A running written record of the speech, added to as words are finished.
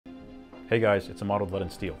Hey guys, it's Ahmad with Lead and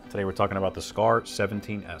Steel. Today we're talking about the SCAR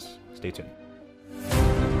 17S. Stay tuned.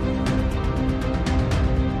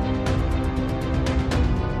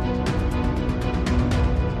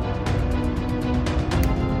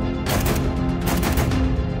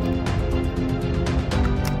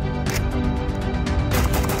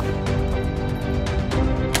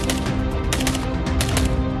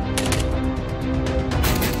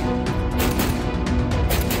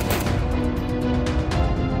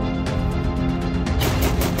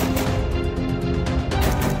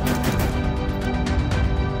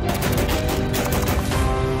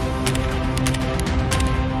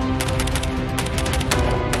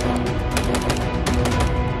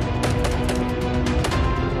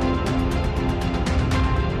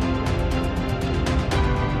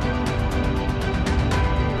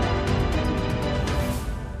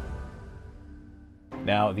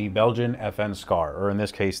 Now, the Belgian FN SCAR, or in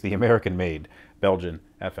this case, the American-made Belgian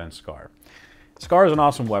FN SCAR. SCAR is an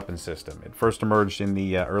awesome weapon system. It first emerged in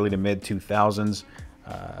the early to mid 2000s,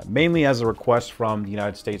 mainly as a request from the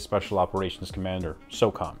United States Special Operations Commander,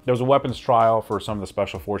 SOCOM. There was a weapons trial for some of the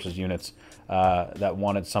Special Forces units that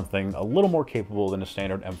wanted something a little more capable than a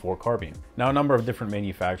standard M4 carbine. Now, a number of different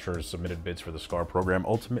manufacturers submitted bids for the SCAR program.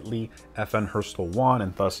 Ultimately, FN Herstal won,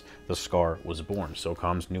 and thus the SCAR was born,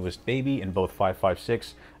 SOCOM's newest baby in both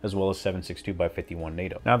 5.56 as well as 7.62x51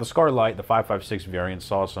 NATO. Now, the SCAR Light, the 5.56 variant,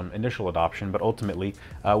 saw some initial adoption, but ultimately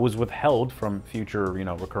was withheld from future,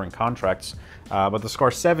 recurring contracts. But the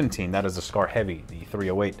SCAR 17, that is the SCAR Heavy, the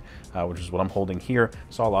 308, which is what I'm holding here,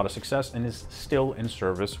 saw a lot of success and is still in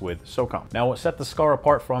service with SOCOM. Now, what set the SCAR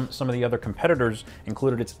apart from some of the other competitors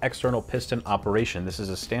included its external piston operation. This is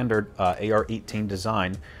a standard AR10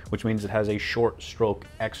 design, which means it has a short stroke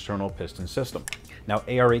external piston system. Now,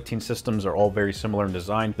 AR10 systems are all very similar in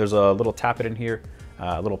design. There's a little tappet in here,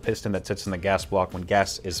 a little piston that sits in the gas block. When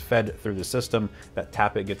gas is fed through the system, that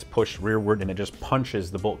tappet gets pushed rearward and it just punches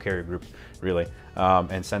the bolt carrier group, really,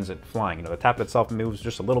 and sends it flying. The tappet itself moves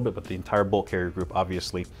just a little bit, but the entire bolt carrier group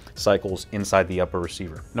obviously cycles inside the upper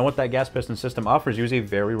receiver. Now, what that gas piston system offers you is a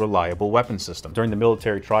very reliable weapon system. During the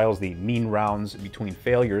military trials, the mean rounds between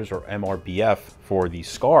failures, or MRBF, for the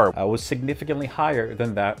SCAR was significantly higher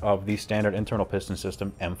than that of the standard internal piston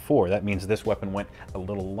system M4. That means this weapon went a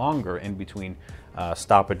little longer in between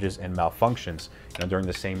stoppages and malfunctions during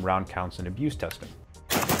the same round counts and abuse testing.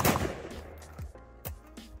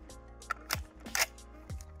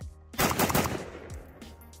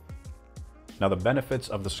 Now, the benefits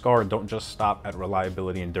of the SCAR don't just stop at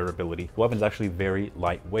reliability and durability. The weapon's actually very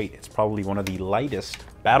lightweight. It's probably one of the lightest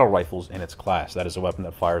battle rifles in its class. That is a weapon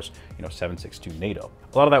that fires, 7.62 NATO.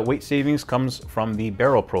 A lot of that weight savings comes from the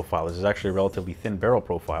barrel profile. This is actually a relatively thin barrel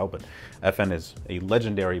profile, but FN is a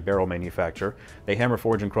legendary barrel manufacturer. They hammer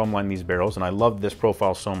forge and chrome line these barrels, and I loved this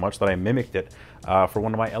profile so much that I mimicked it for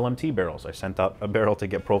one of my LMT barrels. I sent out a barrel to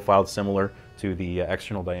get profiled similar to the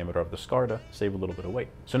external diameter of the SCAR to save a little bit of weight.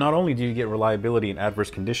 So not only do you get reliability in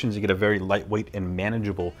adverse conditions, you get a very lightweight and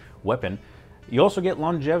manageable weapon, you also get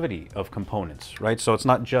longevity of components, right? So it's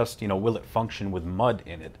not just, will it function with mud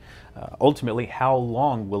in it? Ultimately, how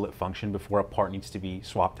long will it function before a part needs to be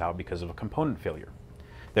swapped out because of a component failure?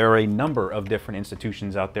 There are a number of different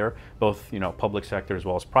institutions out there, both, public sector as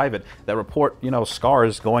well as private, that report,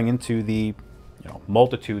 SCARs going into the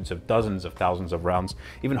multitudes of dozens of thousands of rounds,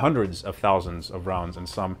 even hundreds of thousands of rounds, and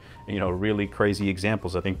some, really crazy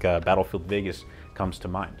examples. I think Battlefield Vegas comes to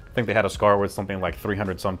mind. I think they had a SCAR with something like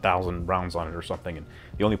 300-some thousand rounds on it or something, and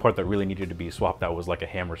the only part that really needed to be swapped out was like a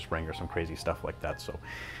hammer spring or some crazy stuff like that. So,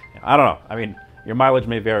 I don't know. I mean, your mileage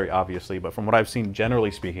may vary, obviously, but from what I've seen,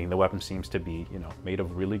 generally speaking, the weapon seems to be, made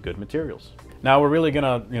of really good materials. Now, we're really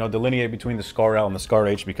gonna, delineate between the SCAR L and the SCAR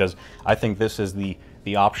H, because I think this is the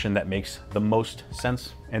option that makes the most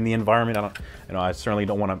sense in the environment. I certainly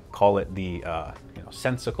don't want to call it the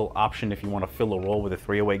sensical option if you want to fill a role with a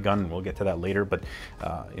 308 gun, and we'll get to that later. But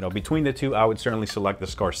between the two, I would certainly select the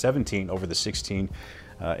SCAR 17 over the 16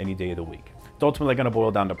 any day of the week. It's ultimately going to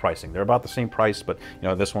boil down to pricing. They're about the same price, but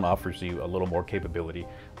this one offers you a little more capability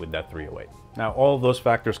with that 308. Now, all of those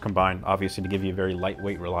factors combine, obviously, to give you a very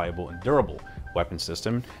lightweight, reliable, and durable weapon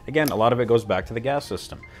system. Again, a lot of it goes back to the gas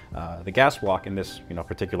system. The gas block in this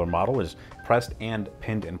particular model is pressed and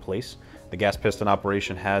pinned in place. The gas piston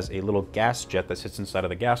operation has a little gas jet that sits inside of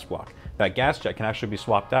the gas block. That gas jet can actually be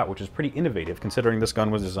swapped out, which is pretty innovative considering this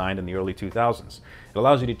gun was designed in the early 2000s. It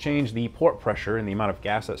allows you to change the port pressure and the amount of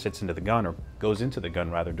gas that sits into the gun, or goes into the gun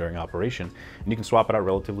rather, during operation, and you can swap it out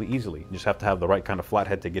relatively easily. You just have to have the right kind of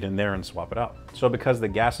flathead to get in there and swap it out. So because the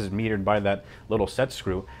gas is metered by that little set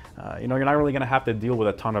screw, you're not really going to have to deal with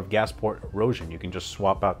a ton of gas port erosion. You can just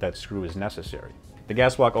swap out that screw as necessary. The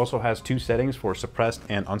gas block also has 2 settings for suppressed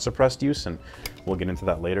and unsuppressed use, and we'll get into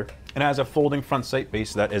that later. It has a folding front sight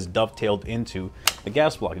base that is dovetailed into the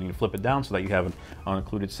gas block, and you can flip it down so that you have an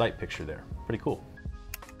unincluded sight picture there. Pretty cool.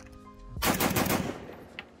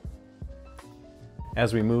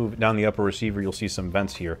 As we move down the upper receiver, you'll see some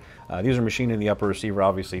vents here. These are machined in the upper receiver,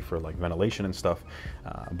 obviously, for like ventilation and stuff.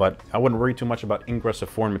 But I wouldn't worry too much about ingress of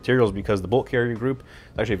foreign materials because the bolt carrier group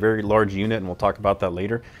is actually a very large unit, and we'll talk about that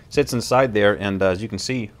later. It sits inside there, and as you can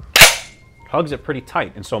see, hugs it pretty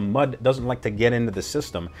tight, and so mud doesn't like to get into the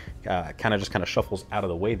system. Kind of shuffles out of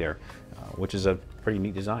the way there, which is a pretty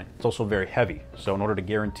neat design. It's also very heavy, so in order to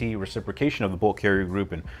guarantee reciprocation of the bolt carrier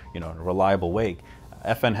group in in a reliable way,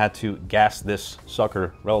 FN had to gas this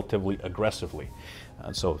sucker relatively aggressively.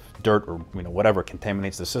 So if dirt or whatever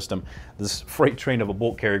contaminates the system, this freight train of a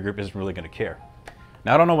bolt carrier group isn't really going to care.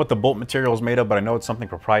 Now I don't know what the bolt material is made of, but I know it's something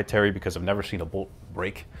proprietary because I've never seen a bolt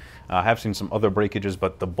break. I have seen some other breakages,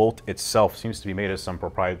 but the bolt itself seems to be made of some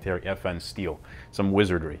proprietary FN steel, some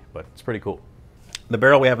wizardry, but it's pretty cool. The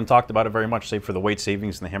barrel, we haven't talked about it very much, save for the weight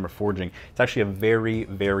savings and the hammer forging. It's actually a very,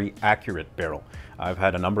 very accurate barrel. I've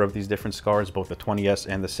had a number of these different scars, both the 20S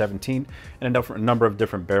and the 17, and a number of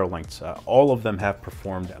different barrel lengths. All of them have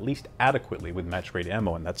performed at least adequately with match-grade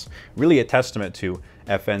ammo, and that's really a testament to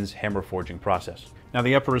FN's hammer forging process. Now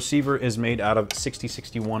the upper receiver is made out of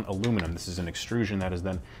 6061 aluminum. This is an extrusion that is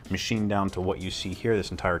then machined down to what you see here,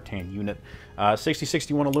 this entire tan unit.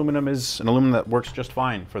 6061 aluminum is an aluminum that works just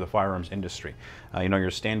fine for the firearms industry.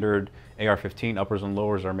 Your standard AR-15 uppers and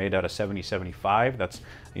lowers are made out of 7075. That's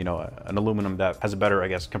an aluminum that has a better, I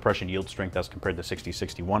guess, compression yield strength as compared to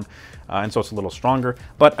 6061, and so it's a little stronger.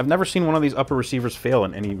 But I've never seen one of these upper receivers fail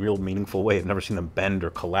in any real meaningful way. I've never seen them bend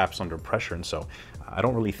or collapse under pressure, and so I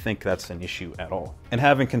don't really think that's an issue at all. And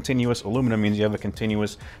having continuous aluminum means you have a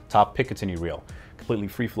continuous top Picatinny reel, completely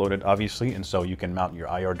free-floated, obviously, and so you can mount your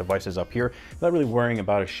IR devices up here without really worrying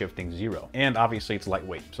about a shifting zero. And obviously it's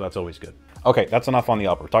lightweight, so that's always good. Okay, that's enough on the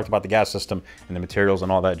upper. We talked about the gas system and the materials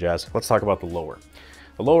and all that jazz. Let's talk about the lower.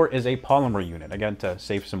 The lower is a polymer unit, again, to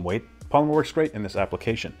save some weight. Polymer works great in this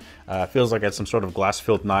application. It feels like it's some sort of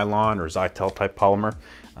glass-filled nylon or Zytel type polymer.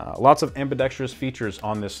 Lots of ambidextrous features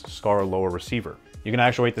on this SCAR lower receiver. You can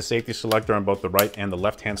actuate the safety selector on both the right and the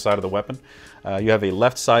left-hand side of the weapon. You have a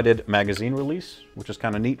left-sided magazine release, which is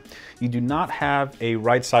kind of neat. You do not have a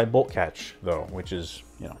right-side bolt catch, though, which is,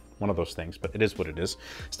 one of those things, but it is what it is.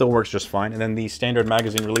 Still works just fine. And then the standard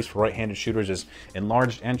magazine release for right-handed shooters is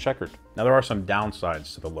enlarged and checkered. Now, there are some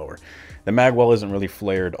downsides to the lower. The mag well isn't really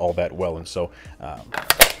flared all that well, and so,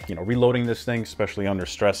 reloading this thing, especially under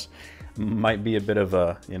stress, might be a bit of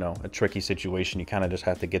a tricky situation. You kind of just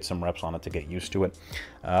have to get some reps on it to get used to it.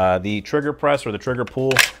 The trigger press or the trigger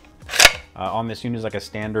pull on this unit is like a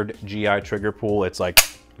standard GI trigger pull. It's like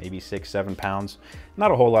maybe 6-7 pounds. Not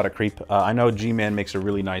a whole lot of creep. I know G-Man makes a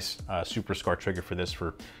really nice Super SCAR trigger for this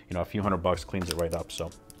for a few $100, cleans it right up. So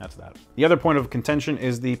that's that. The other point of contention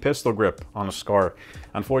is the pistol grip on a SCAR.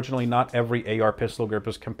 Unfortunately, not every AR pistol grip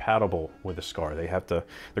is compatible with a SCAR. The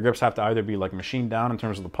grips have to either be like machined down in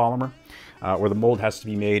terms of the polymer, or the mold has to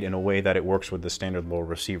be made in a way that it works with the standard lower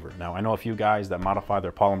receiver. Now, I know a few guys that modify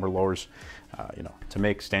their polymer lowers, to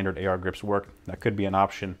make standard AR grips work. That could be an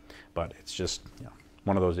option, but it's just,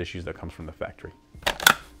 one of those issues that comes from the factory.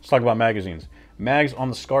 Let's talk about magazines. Mags on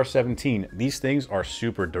the SCAR 17, these things are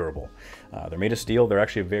super durable. They're made of steel. They're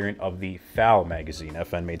actually a variant of the FAL magazine.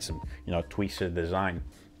 FN made some, tweaks to the design.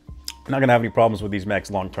 I'm not gonna have any problems with these mags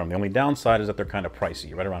long term. The only downside is that they're kind of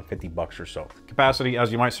pricey, right around $50 or so. Capacity,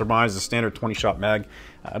 as you might surmise, is a standard 20-shot mag.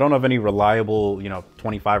 I don't have any reliable,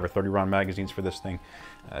 25 or 30 round magazines for this thing.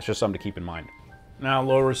 It's just something to keep in mind. Now,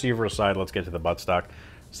 lower receiver aside, let's get to the buttstock.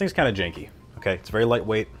 This thing's kind of janky. Okay, it's very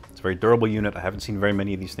lightweight. It's a very durable unit. I haven't seen very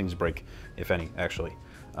many of these things break, if any, actually.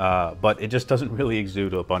 But it just doesn't really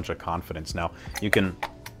exude a bunch of confidence. Now, you can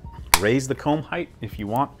raise the comb height if you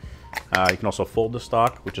want. You can also fold the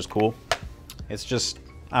stock, which is cool. It's just,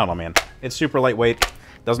 I don't know, man. It's super lightweight.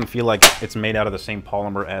 Doesn't feel like it's made out of the same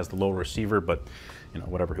polymer as the lower receiver, but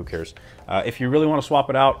whatever, who cares? If you really want to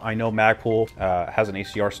swap it out, I know Magpul has an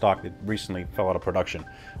ACR stock that recently fell out of production,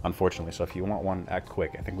 unfortunately. So if you want one, act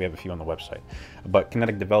quick. I think we have a few on the website. But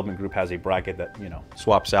Kinetic Development Group has a bracket that,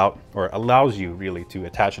 swaps out or allows you really to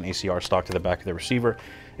attach an ACR stock to the back of the receiver.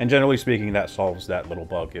 And generally speaking, that solves that little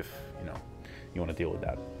bug if, you want to deal with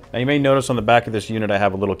that. Now you may notice on the back of this unit I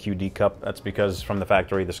have a little QD cup. That's because from the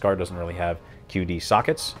factory the SCAR doesn't really have QD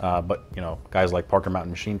sockets, but guys like Parker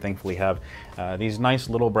Mountain Machine thankfully have these nice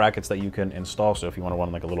little brackets that you can install. So if you want to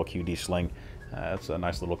run like a little QD sling, that's a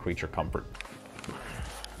nice little creature comfort.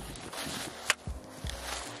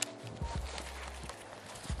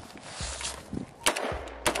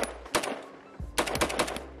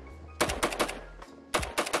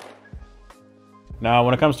 Now,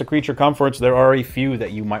 when it comes to creature comforts, there are a few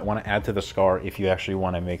that you might want to add to the Scar if you actually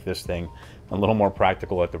want to make this thing a little more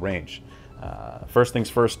practical at the range. First things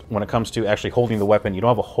first, when it comes to actually holding the weapon, you don't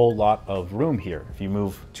have a whole lot of room here. If you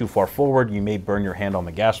move too far forward, you may burn your hand on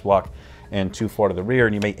the gas block, and too far to the rear,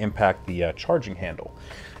 and you may impact the charging handle.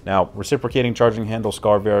 Now, reciprocating charging handle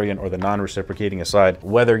Scar variant or the non-reciprocating aside,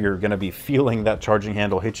 whether you're going to be feeling that charging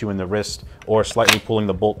handle hit you in the wrist or slightly pulling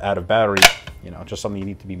the bolt out of battery, you know, just something you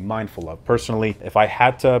need to be mindful of. Personally, if I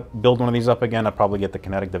had to build one of these up again, I'd probably get the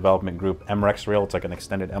Kinetic Development Group MREX rail. It's like an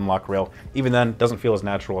extended M-LOK rail. Even then, it doesn't feel as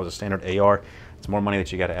natural as a standard AR. It's more money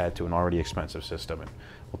that you got to add to an already expensive system, and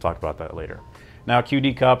we'll talk about that later. Now,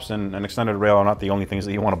 QD cups and an extended rail are not the only things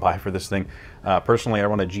that you want to buy for this thing. Personally, I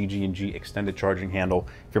run a GG&G extended charging handle.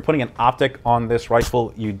 If you're putting an optic on this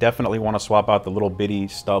rifle, you definitely want to swap out the little bitty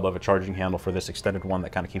stub of a charging handle for this extended one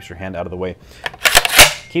that kind of keeps your hand out of the way.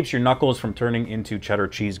 Keeps your knuckles from turning into cheddar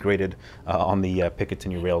cheese grated on the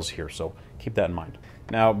Picatinny rails here, so keep that in mind.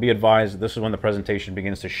 Now, be advised, this is when the presentation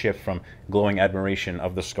begins to shift from glowing admiration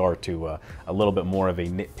of the Scar to a little bit more of a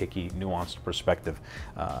nitpicky, nuanced perspective.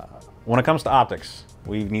 When it comes to optics,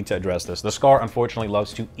 we need to address this. The Scar, unfortunately,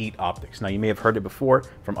 loves to eat optics. Now, you may have heard it before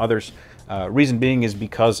from others. Reason being is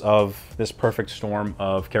because of this perfect storm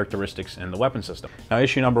of characteristics in the weapon system. Now,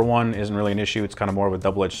 issue number one isn't really an issue. It's kind of more of a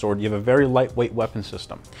double-edged sword. You have a very lightweight weapon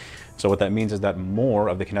system. So what that means is that more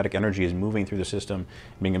of the kinetic energy is moving through the system,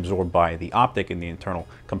 being absorbed by the optic and the internal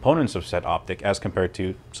components of said optic as compared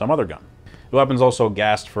to some other gun. The weapon's also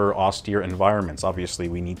gassed for austere environments. Obviously,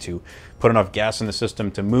 we need to put enough gas in the system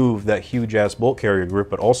to move that huge-ass bolt carrier group,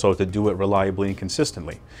 but also to do it reliably and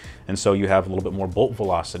consistently. And so you have a little bit more bolt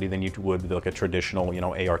velocity than you would with like a traditional, you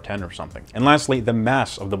know, AR10 or something. And lastly, the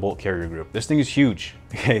mass of the bolt carrier group. This thing is huge.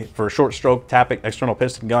 Okay, for a short stroke, tapping, external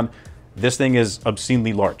piston gun, this thing is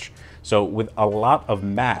obscenely large. So with a lot of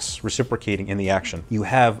mass reciprocating in the action, you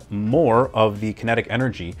have more of the kinetic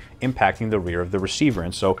energy impacting the rear of the receiver.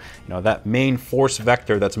 And so, you know, that main force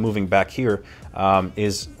vector that's moving back here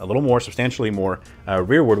is a little more, substantially more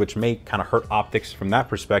rearward, which may kind of hurt optics from that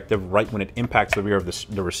perspective right when it impacts the rear of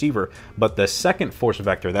the receiver. But the second force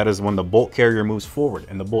vector, that is when the bolt carrier moves forward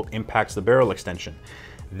and the bolt impacts the barrel extension,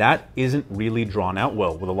 that isn't really drawn out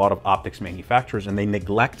well with a lot of optics manufacturers, and they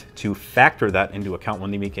neglect to factor that into account when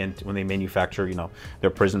they manufacture, you know, their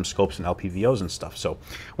prism scopes and LPVOs and stuff. So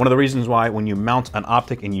one of the reasons why when you mount an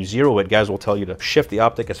optic and you zero it, guys will tell you to shift the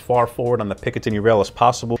optic as far forward on the Picatinny rail as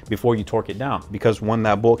possible before you torque it down, because when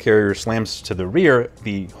that bolt carrier slams to the rear,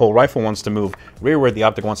 the whole rifle wants to move rearward, the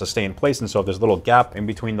optic wants to stay in place, and so if there's a little gap in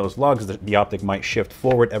between those lugs, the optic might shift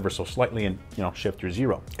forward ever so slightly and, you know, shift your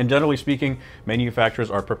zero. And generally speaking, manufacturers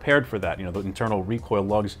are prepared for that. You know, the internal recoil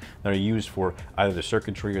lugs that are used for either the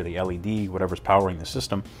circuitry or the LED, whatever's powering the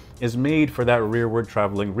system, is made for that rearward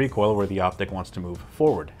traveling recoil where the optic wants to move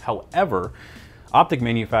forward. However, optic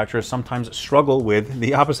manufacturers sometimes struggle with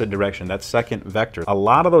the opposite direction, that second vector. A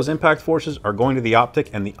lot of those impact forces are going to the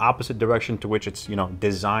optic and the opposite direction to which it's, you know,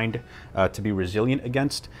 designed to be resilient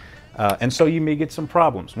against. And so you may get some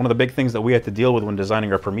problems. One of the big things that we had to deal with when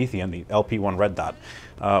designing our Promethean, the LP1 red dot,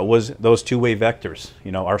 was those two-way vectors.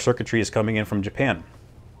 You know, our circuitry is coming in from Japan.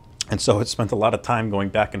 And so it spent a lot of time going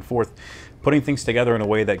back and forth, putting things together in a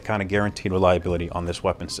way that kind of guaranteed reliability on this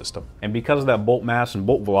weapon system. And because of that bolt mass and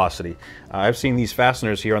bolt velocity, I've seen these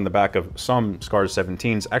fasteners here on the back of some Scars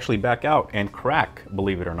 17s actually back out and crack,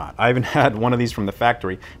 believe it or not. I even had one of these from the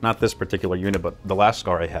factory, not this particular unit, but the last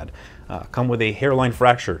Scar I had, come with a hairline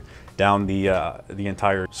fracture down the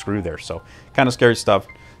entire screw there. So kind of scary stuff.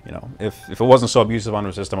 You know, if it wasn't so abusive on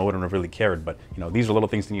the system, I wouldn't have really cared. But, you know, these are little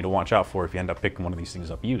things you need to watch out for if you end up picking one of these things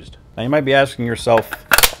up used. Now, you might be asking yourself,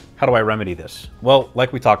 how do I remedy this? Well,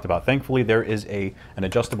 like we talked about, thankfully there is an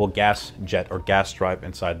adjustable gas jet or gas drive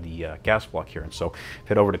inside the gas block here. And so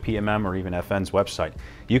head over to PMM or even FN's website.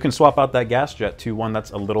 You can swap out that gas jet to one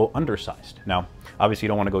that's a little undersized. Now, obviously you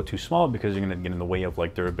don't want to go too small because you're going to get in the way of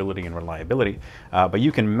like durability and reliability. But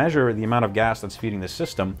you can measure the amount of gas that's feeding the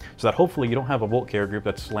system so that hopefully you don't have a bolt carrier group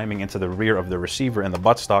that's slamming into the rear of the receiver and the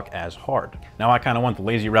buttstock as hard. Now, I kind of went the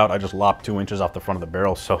lazy route. I just lopped 2 inches off the front of the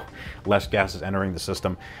barrel so less gas is entering the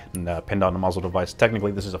system and pinned on the muzzle device.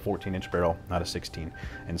 Technically, this is a 14-inch barrel, not a 16.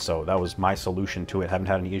 And so that was my solution to it. Haven't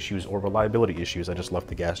had any issues or reliability issues. I just left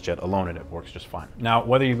the gas jet alone and it works just fine. Now,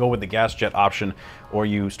 whether you go with the gas jet option or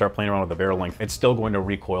you start playing around with the barrel length, it's still going to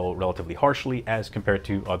recoil relatively harshly as compared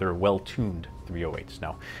to other well-tuned 308s.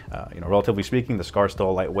 Now, you know, relatively speaking, the Scar is still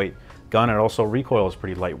a lightweight gun, and also recoil is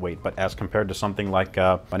pretty lightweight, but as compared to something like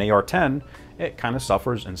an AR10, it kind of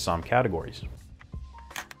suffers in some categories.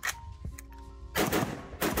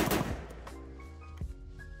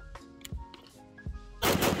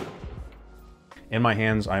 In my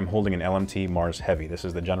hands, I'm holding an LMT Mars Heavy. This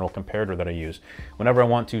is the general comparator that I use whenever I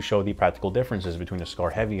want to show the practical differences between a SCAR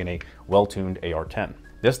Heavy and a well-tuned AR10.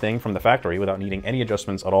 This thing from the factory, without needing any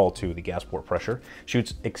adjustments at all to the gas port pressure,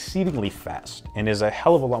 shoots exceedingly fast and is a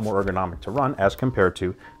hell of a lot more ergonomic to run as compared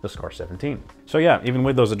to the SCAR 17. So yeah, even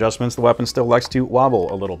with those adjustments, the weapon still likes to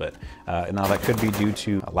wobble a little bit. Now that could be due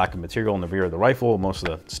to a lack of material in the rear of the rifle. Most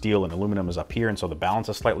of the steel and aluminum is up here, and so the balance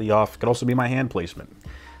is slightly off. It could also be my hand placement.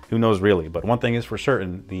 Who knows really, but one thing is for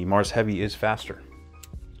certain, the Mars Heavy is faster.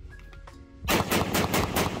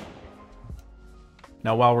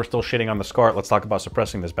 Now, while we're still shitting on the SCAR, let's talk about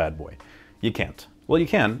suppressing this bad boy. You can't. Well, you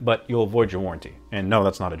can, but you'll void your warranty. And no,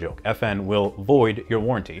 that's not a joke. FN will void your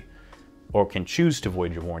warranty, or can choose to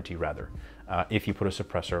void your warranty, rather, if you put a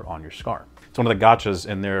suppressor on your SCAR. It's one of the gotchas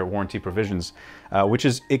in their warranty provisions, which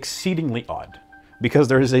is exceedingly odd, because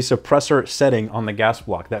there is a suppressor setting on the gas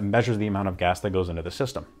block that measures the amount of gas that goes into the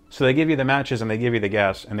system. So they give you the matches and they give you the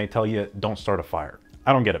gas and they tell you, don't start a fire.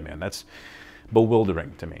 I don't get it, man. That's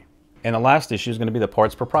bewildering to me. And the last issue is going to be the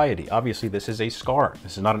parts propriety. Obviously, this is a SCAR.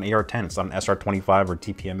 This is not an AR10. It's not an SR25 or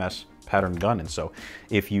TPMS pattern gun. And so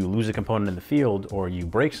if you lose a component in the field or you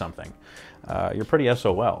break something, you're pretty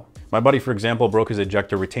SOL. My buddy, for example, broke his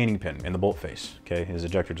ejector retaining pin in the bolt face. Okay, his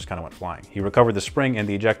ejector just kind of went flying. He recovered the spring and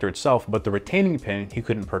the ejector itself, but the retaining pin he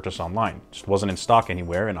couldn't purchase online. Just wasn't in stock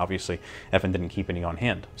anywhere, and obviously FN didn't keep any on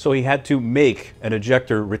hand. So he had to make an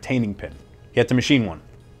ejector retaining pin. He had to machine one,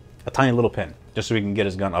 a tiny little pin, just so he can get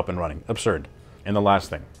his gun up and running. Absurd. And the last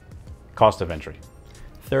thing, cost of entry.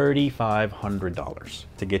 $3,500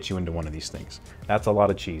 to get you into one of these things. That's a lot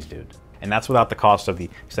of cheese, dude. And that's without the cost of the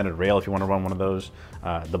extended rail if you want to run one of those,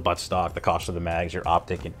 the buttstock, the cost of the mags, your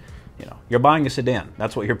optic, and you're buying a sedan.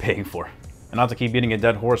 That's what you're paying for. And not to keep beating a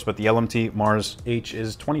dead horse, but the LMT Mars H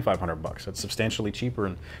is $2,500. It's substantially cheaper,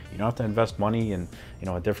 and you don't have to invest money in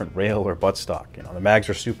a different rail or buttstock. The mags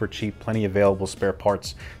are super cheap, plenty available spare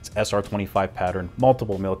parts. It's SR25 pattern,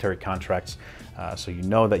 multiple military contracts, so you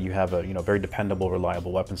know that you have a very dependable,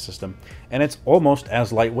 reliable weapon system, and it's almost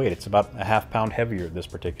as lightweight. It's about a half pound heavier, this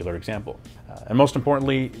particular example. And most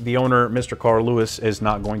importantly, the owner, Mr. Carl Lewis, is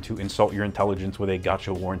not going to insult your intelligence with a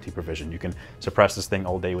gotcha warranty provision. You can suppress this thing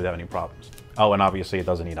all day without any problems. Oh, and obviously it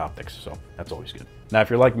doesn't need optics, so that's always good. Now, if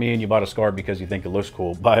you're like me and you bought a SCAR because you think it looks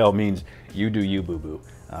cool, by all means, you do you, boo-boo.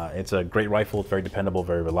 It's a great rifle, it's very dependable,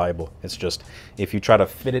 very reliable. It's just, if you try to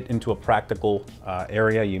fit it into a practical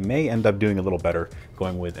area, you may end up doing a little better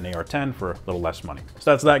going with an AR10 for a little less money.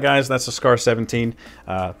 So that's that, guys. That's the SCAR 17.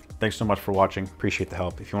 Thanks so much for watching. Appreciate the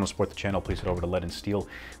help. If you want to support the channel, please head over to Lead and Steel.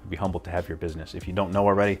 We'd be humbled to have your business. If you don't know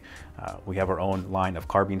already, we have our own line of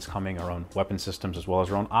carbines coming, our own weapon systems, as well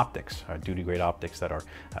as our own optics, duty-grade optics that are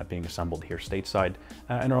being assembled here stateside,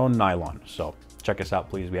 and our own nylon. So check us out,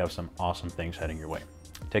 please. We have some awesome things heading your way.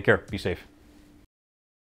 Take care. Be safe.